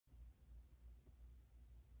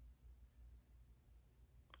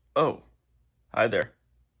Oh, hi there.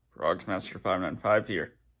 Frogsmaster 595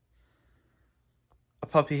 here. A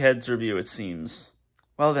puppy heads review, it seems.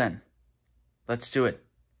 Well then, let's do it.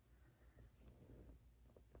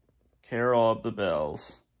 Carol of the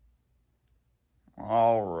Bells.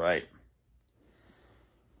 All right.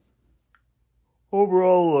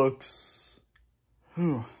 Overall looks.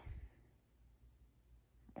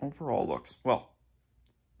 Overall looks. Well,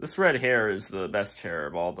 this red hair is the best hair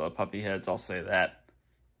of all the puppy heads, I'll say that.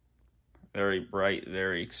 Very bright,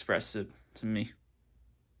 very expressive to me.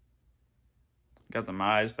 Got them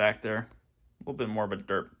eyes back there. A little bit more of a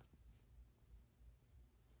derp.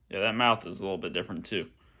 Yeah, that mouth is a little bit different too.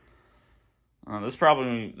 This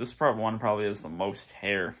part one probably has the most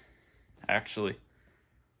hair, actually.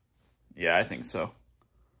 Yeah, I think so.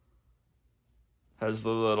 Has the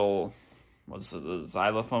little, the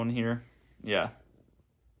xylophone here? Yeah.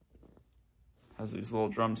 Has these little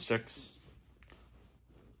drumsticks.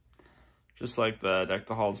 Just like the Deck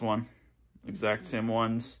the Halls one. Exact same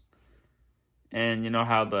ones. And you know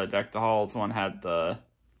how the Deck the Halls one had the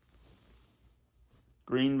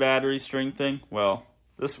green battery string thing? Well,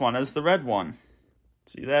 this one has the red one.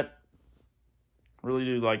 See that? Really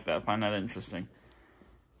do like that. Find that interesting.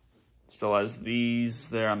 Still has these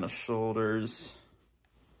there on the shoulders.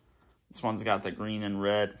 This one's got the green and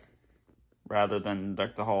red rather than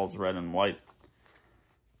Deck the Halls red and white.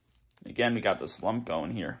 Again, we got this lump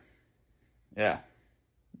going here. Yeah.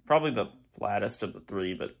 Probably the flattest of the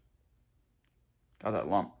three, but got that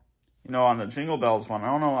lump. You know, on the Jingle Bells one,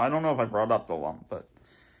 I don't know if I brought up the lump, but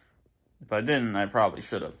if I didn't, I probably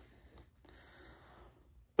should have.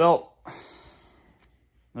 Belt.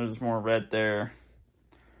 There's more red there.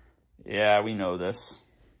 Yeah, we know this.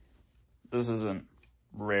 This isn't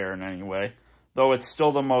rare in any way. Though it's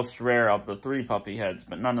still the most rare of the three puppy heads,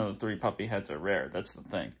 but none of the three puppy heads are rare. That's the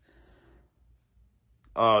thing.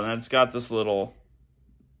 Oh, and it's got this little,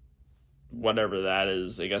 whatever that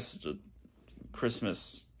is. I guess it's a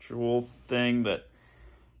Christmas jewel thing that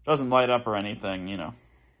doesn't light up or anything, you know.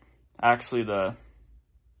 Actually, the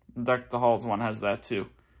Deck the Halls one has that too.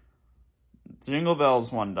 Jingle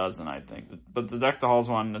Bells one doesn't, I think. But the Deck the Halls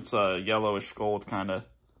one, it's a yellowish gold kind of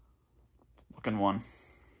looking one.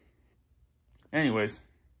 Anyways.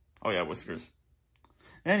 Oh yeah, whiskers.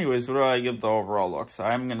 Anyways, what do I give the overall looks?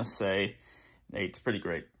 I'm going to say 8's pretty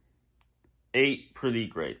great. 8, pretty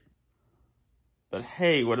great. But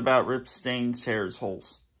hey, what about rips, stains, tears,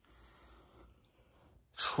 holes?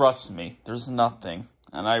 Trust me, there's nothing.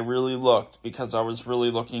 And I really looked because I was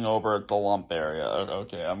really looking over at the lump area.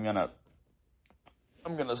 Okay, I'm gonna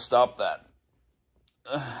stop that.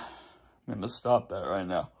 I'm gonna stop that right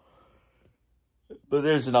now. But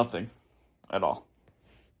there's nothing at all.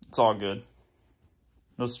 It's all good.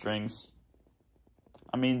 No strings.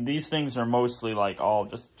 I mean, these things are mostly like all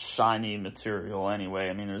just shiny material anyway.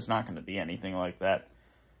 I mean, there's not going to be anything like that.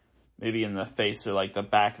 Maybe in the face or like the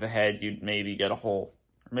back of the head, you'd maybe get a hole.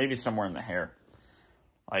 Or maybe somewhere in the hair.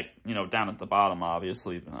 Like, you know, down at the bottom,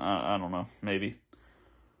 obviously. I don't know, maybe.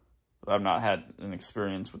 But I've not had an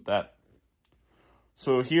experience with that.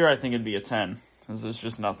 So here I think it'd be a 10. Because there's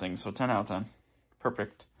just nothing. So 10 out of 10.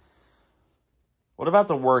 Perfect. What about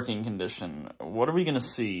the working condition? What are we going to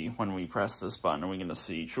see when we press this button? Are we going to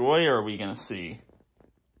see joy or are we going to see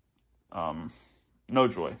no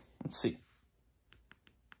joy? Let's see.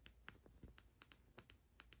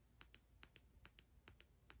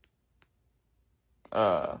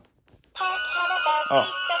 Oh.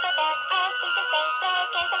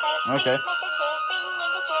 Okay.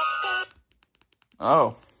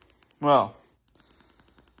 Oh. Well.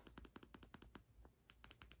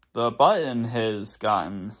 The button has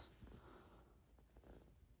gotten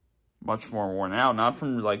much more worn out. Not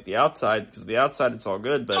from, like, the outside, because the outside it's all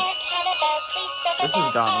good, but this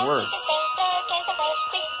has gotten worse.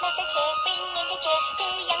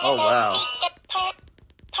 Oh, wow.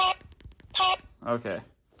 Okay.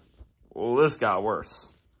 Well, this got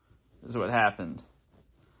worse, is what happened.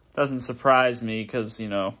 Doesn't surprise me, because, you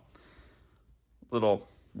know, little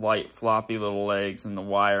light, floppy little legs and the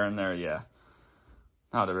wire in there, yeah.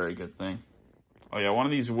 Not a very good thing. Oh yeah, one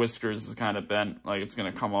of these whiskers is kind of bent, like it's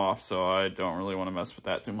going to come off, so I don't really want to mess with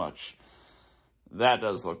that too much. That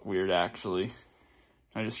does look weird, actually.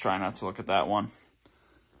 I just try not to look at that one.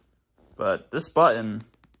 But this button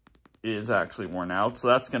is actually worn out, so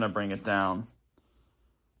that's going to bring it down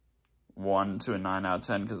 1 to a 9 out of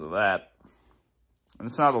 10 because of that. And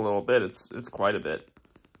it's not a little bit, it's quite a bit.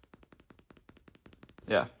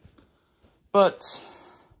 Yeah. But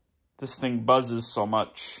this thing buzzes so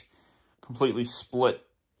much, completely split,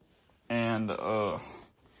 and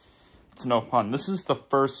it's no fun. This is the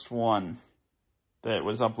first one that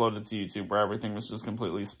was uploaded to YouTube where everything was just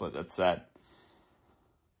completely split. That's sad.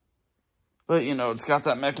 But, you know, it's got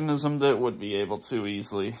that mechanism that would be able to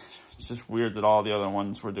easily. It's just weird that all the other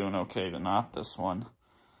ones were doing okay, but not this one.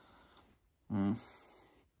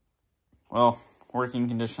 Well, working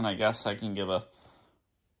condition, I guess I can give a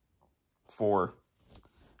 4.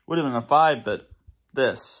 Would have been a 5, but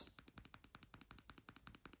this.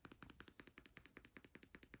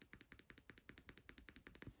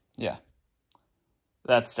 Yeah.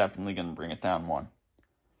 That's definitely going to bring it down 1.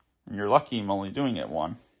 And you're lucky I'm only doing it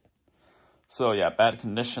 1. So, yeah, bad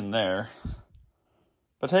condition there.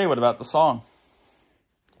 But hey, what about the song?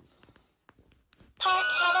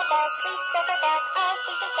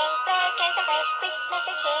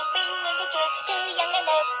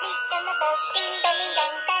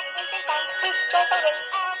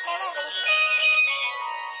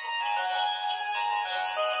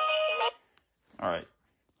 Alright.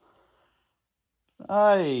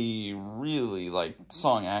 I really like the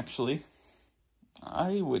song, actually.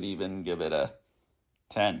 I would even give it a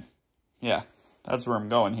 10. Yeah, that's where I'm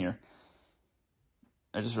going here.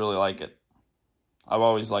 I just really like it. I've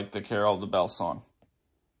always liked the Carol of the Bell song.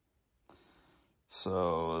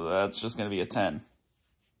 So that's just going to be a 10.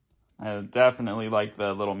 I definitely like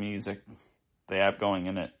the little music they have going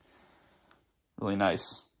in it. Really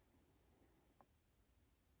nice.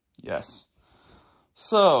 Yes.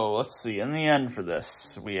 So, let's see. In the end for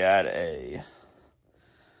this, we had a...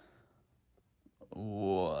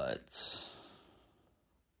 What?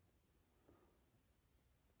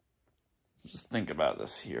 Just think about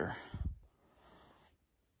this here.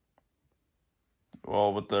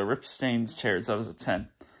 Well, with the Rip Stains chairs, that was a 10.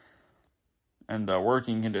 And the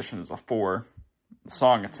working condition is a 4. The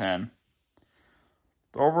song, a 10.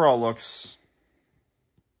 The overall looks...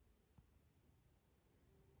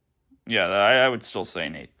 Yeah, I would still say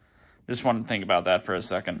an 8. Just want to think about that for a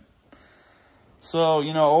second. So,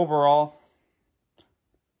 you know, overall,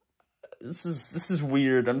 this is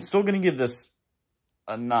weird. I'm still going to give this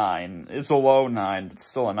a 9. It's a low 9, but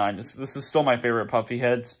still a 9. This is still my favorite Puffy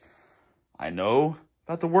heads. I know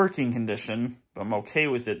about the working condition, but I'm okay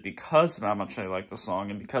with it because of how much I like the song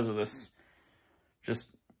and because of this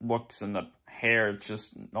just looks and the hair. It's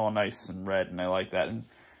just all nice and red, and I like that. And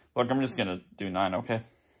look, I'm just going to do 9, okay?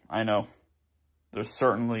 I know there's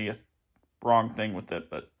certainly a wrong thing with it,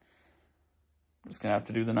 but I'm just going to have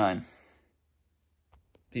to do the 9.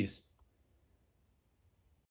 Peace.